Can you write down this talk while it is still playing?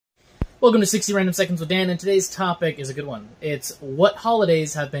Welcome to 60 Random Seconds with Dan, and today's topic is a good one. It's what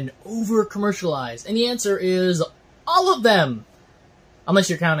holidays have been over-commercialized, and the answer is all of them!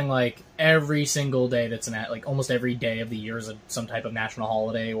 Unless you're counting, like, every single day that's like, almost every day of the year is some type of national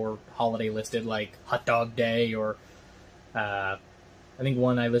holiday or holiday listed, like Hot Dog Day, or, I think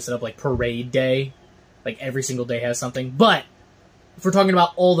one I listed up, like, Parade Day. Like, every single day has something. But, if we're talking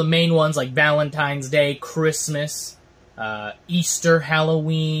about all the main ones, like Valentine's Day, Christmas, Easter,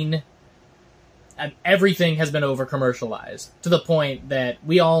 Halloween, and everything has been over-commercialized, to the point that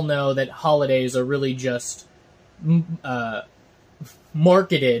we all know that holidays are really just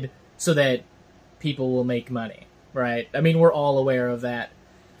marketed so that people will make money, right? I mean, we're all aware of that.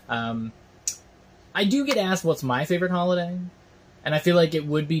 I do get asked what's my favorite holiday, and I feel like it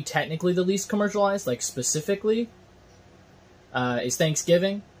would be technically the least commercialized, like specifically, is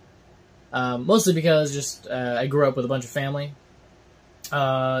Thanksgiving. Mostly because just I grew up with a bunch of family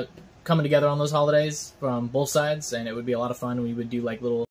coming together on those holidays from both sides, and it would be a lot of fun. We would do like little